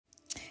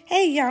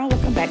Hey y'all,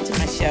 welcome back to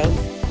my show,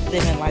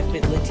 Living Life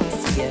with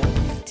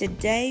Leticia.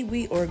 Today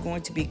we are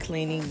going to be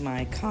cleaning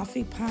my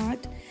coffee pot.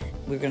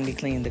 We're going to be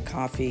cleaning the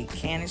coffee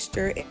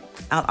canister.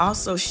 I'll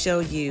also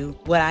show you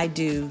what I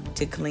do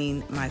to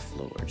clean my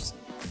floors.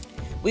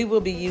 We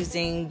will be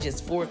using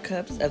just 4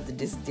 cups of the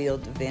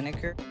distilled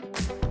vinegar.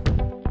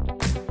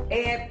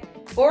 Add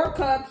 4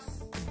 cups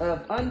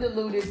of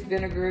undiluted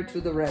vinegar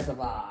to the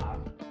reservoir.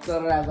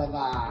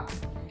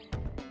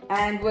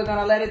 And we're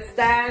gonna let it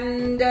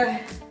stand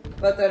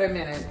for 30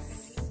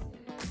 minutes.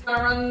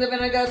 Gonna run the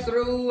vinegar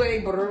through a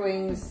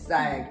brewing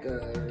cycle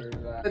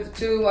with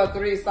 2 or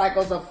 3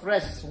 cycles of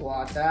fresh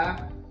water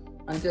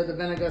until the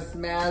vinegar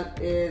smell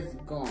is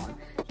gone.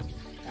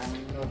 I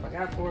don't know if I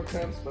got 4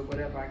 cups, but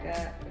whatever I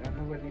got, I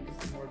know I need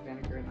some more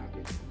vinegar and I'll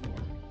get some more.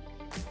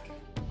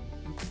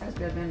 That's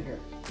that vinegar.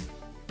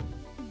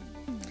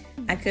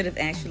 I could have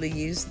actually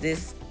used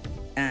this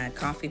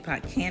coffee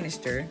pot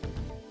canister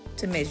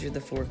to measure the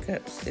 4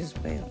 cups as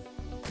well.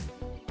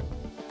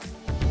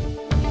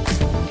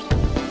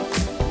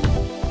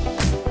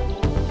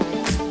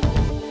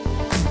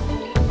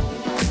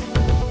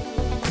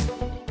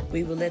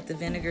 We will let the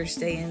vinegar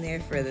stay in there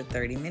for the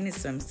 30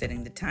 minutes, so I'm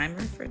setting the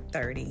timer for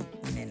 30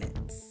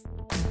 minutes.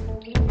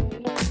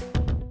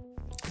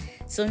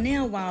 So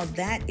now while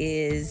that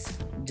is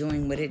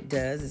doing what it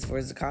does as far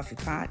as the coffee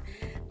pot,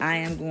 I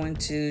am going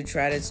to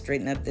try to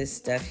straighten up this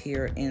stuff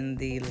here in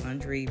the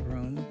laundry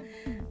room.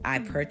 I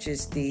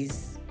purchased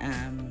these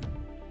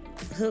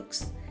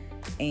hooks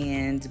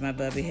and my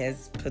bubby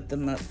has put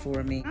them up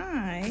for me.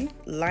 I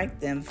like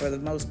them for the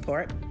most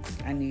part.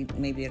 I need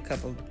maybe a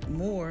couple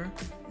more.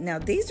 Now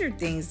these are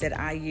things that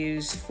I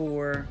use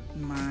for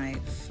my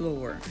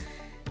floor.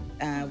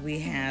 We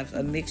have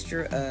a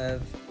mixture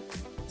of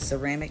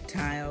ceramic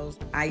tiles.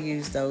 I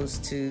use those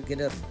to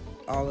get up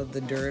all of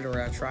the dirt,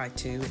 or I try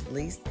to at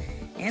least,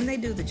 and they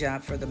do the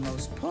job for the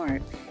most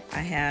part. I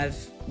have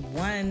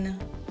one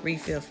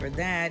refill for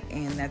that,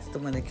 and that's the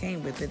one that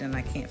came with it, and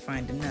I can't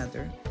find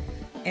another.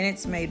 And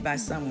it's made by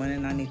someone,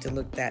 and I need to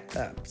look that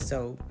up.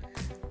 So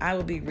I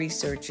will be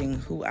researching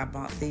who I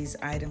bought these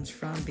items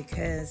from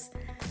because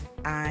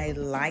I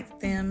like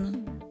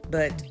them,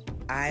 but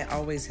I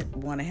always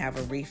want to have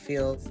a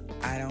refill.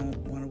 I don't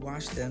want to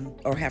wash them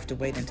or have to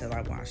wait until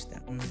I wash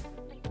them.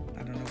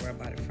 I don't know where I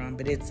bought it from,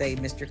 but it's a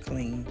Mr.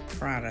 Clean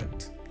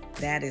product.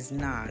 That is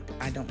not.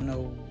 I don't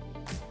know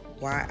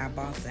why I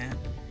bought that.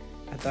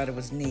 I thought it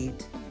was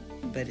neat,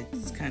 but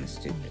it's kind of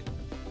stupid.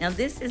 Now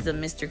this is a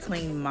Mr.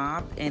 Clean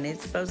Mop, and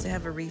it's supposed to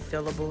have a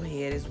refillable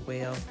head as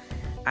well.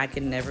 I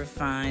can never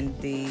find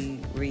the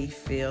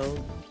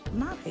refill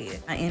mop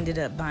head. I ended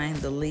up buying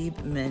the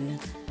Libman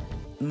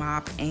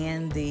mop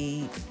and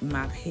the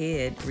mop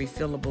head,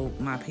 refillable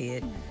mop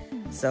head.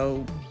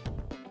 So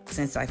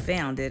since I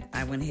found it,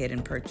 I went ahead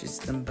and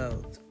purchased them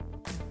both.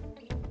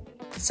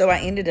 So I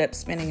ended up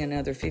spending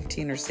another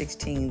 $15 or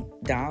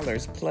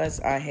 $16,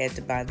 plus I had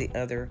to buy the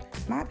other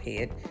mop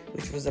head,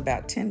 which was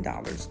about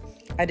 $10.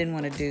 I didn't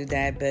want to do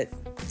that, but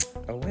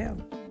oh well.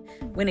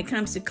 When it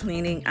comes to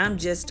cleaning, I'm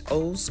just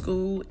old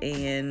school,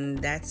 and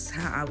that's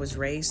how I was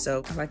raised.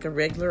 So I like a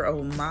regular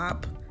old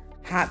mop,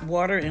 hot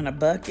water in a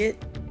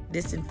bucket,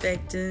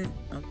 disinfectant,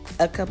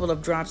 a couple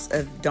of drops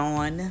of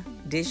Dawn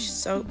dish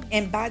soap.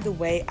 And by the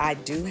way, I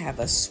do have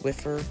a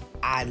Swiffer.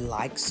 I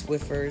like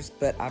Swiffers,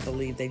 but I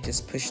believe they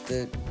just push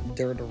the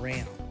dirt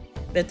around.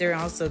 But they're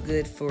also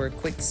good for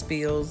quick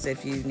spills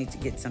if you need to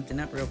get something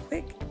up real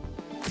quick.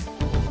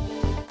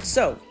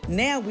 So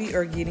now we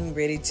are getting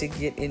ready to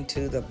get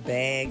into the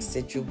bag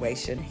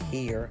situation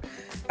here.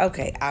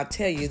 Okay, I'll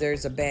tell you,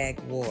 there's a bag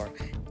war.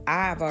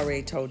 I've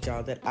already told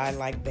y'all that I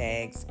like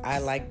bags. I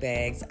like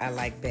bags. I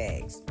like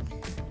bags.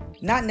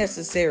 Not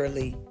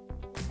necessarily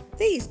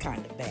these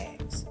kind of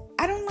bags.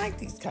 I don't like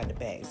these kind of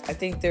bags. I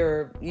think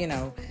they're, you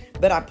know,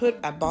 but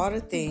I bought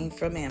a thing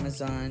from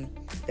Amazon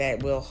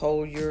that will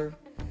hold your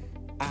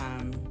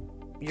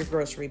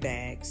grocery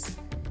bags.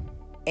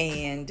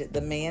 And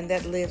the man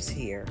that lives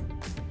here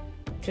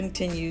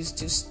continues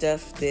to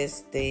stuff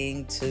this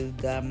thing to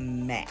the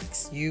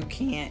max. You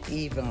can't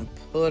even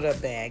put a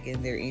bag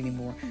in there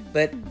anymore,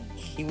 but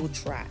he will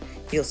try.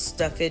 He'll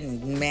stuff it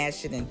and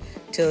mash it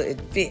until it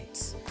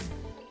fits.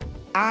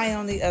 I,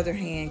 on the other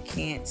hand,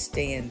 can't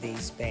stand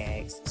these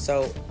bags,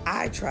 so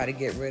I try to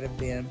get rid of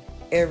them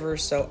ever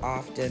so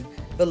often.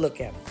 But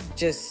look at them,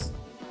 just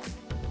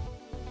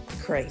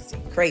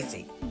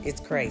crazy.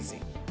 It's crazy.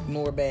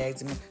 More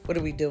bags. What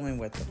are we doing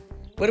with them?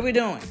 What are we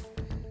doing?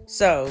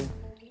 So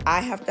I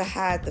have to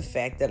hide the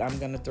fact that I'm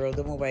going to throw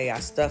them away. I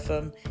stuff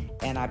them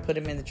and I put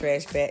them in the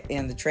trash bag,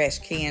 in the trash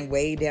can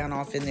way down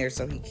off in there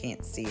so he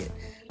can't see it.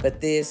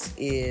 But this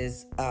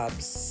is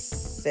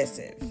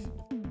obsessive.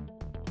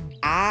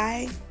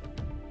 I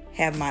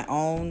have my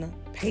own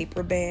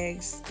paper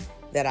bags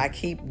that I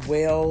keep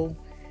well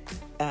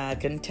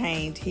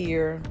contained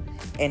here,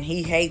 and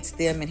he hates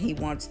them and he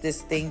wants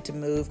this thing to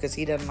move because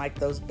he doesn't like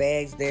those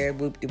bags there,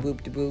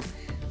 whoop-de-whoop-de-whoop.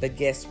 But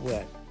guess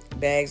what?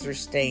 Bags are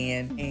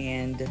staying,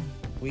 and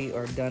we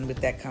are done with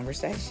that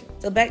conversation.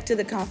 So back to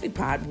the coffee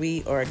pot.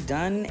 We are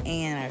done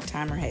and our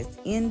timer has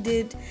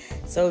ended.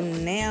 So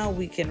now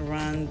we can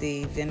run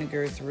the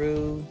vinegar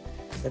through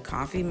the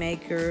coffee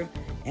maker,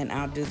 and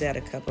I'll do that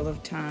a couple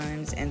of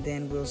times, and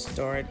then we'll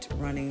start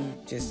running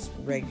just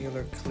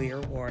regular clear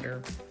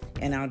water,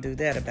 and I'll do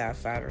that about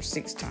 5 or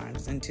 6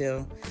 times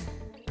until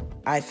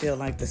I feel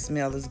like the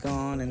smell is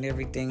gone and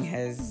everything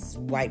has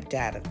wiped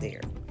out of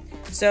there.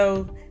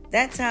 So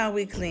that's how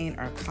we clean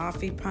our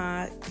coffee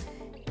pot,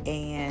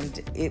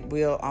 and it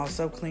will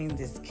also clean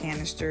this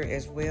canister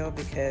as well,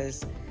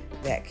 because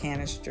that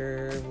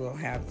canister will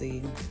have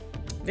the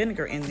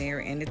vinegar in there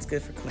and it's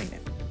good for cleaning.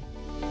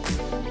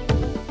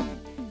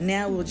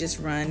 Now we'll just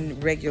run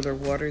regular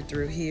water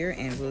through here,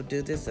 and we'll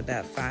do this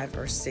about 5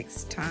 or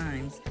 6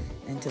 times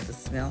until the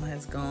smell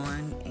has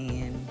gone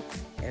and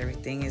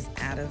everything is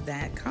out of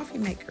that coffee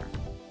maker.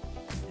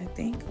 I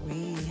think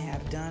we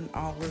have done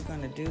all we're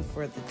going to do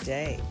for the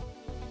day.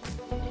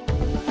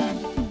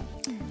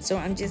 So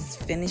I'm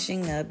just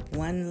finishing up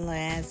one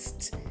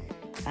last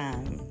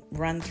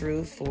run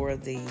through for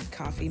the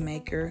coffee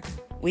maker.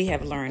 We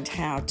have learned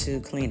how to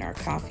clean our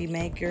coffee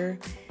maker,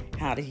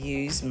 how to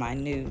use my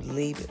new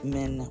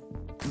Libman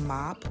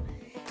mop,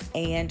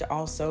 and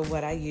also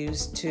what I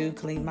use to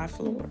clean my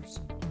floors.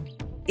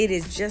 It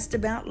is just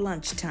about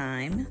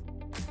lunchtime.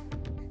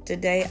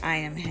 Today I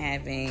am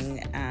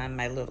having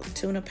my little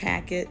tuna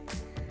packet.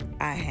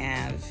 I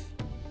have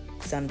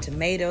some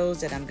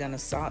tomatoes that I'm gonna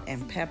salt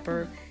and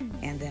pepper,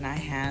 and then I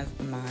have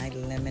my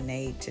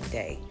lemonade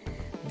today.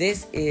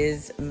 This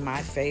is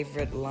my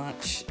favorite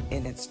lunch,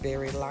 and it's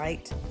very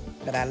light,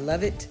 but I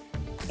love it.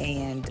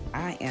 And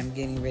I am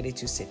getting ready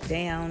to sit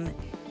down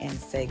and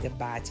say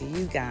goodbye to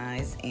you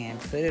guys and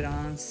put it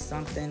on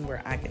something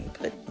where I can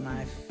put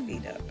my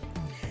feet up.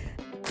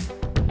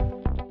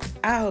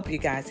 I hope you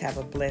guys have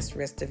a blessed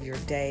rest of your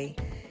day.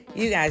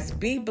 You guys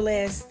be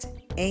blessed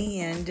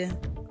and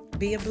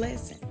be a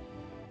blessing.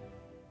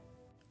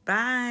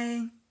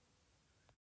 Bye.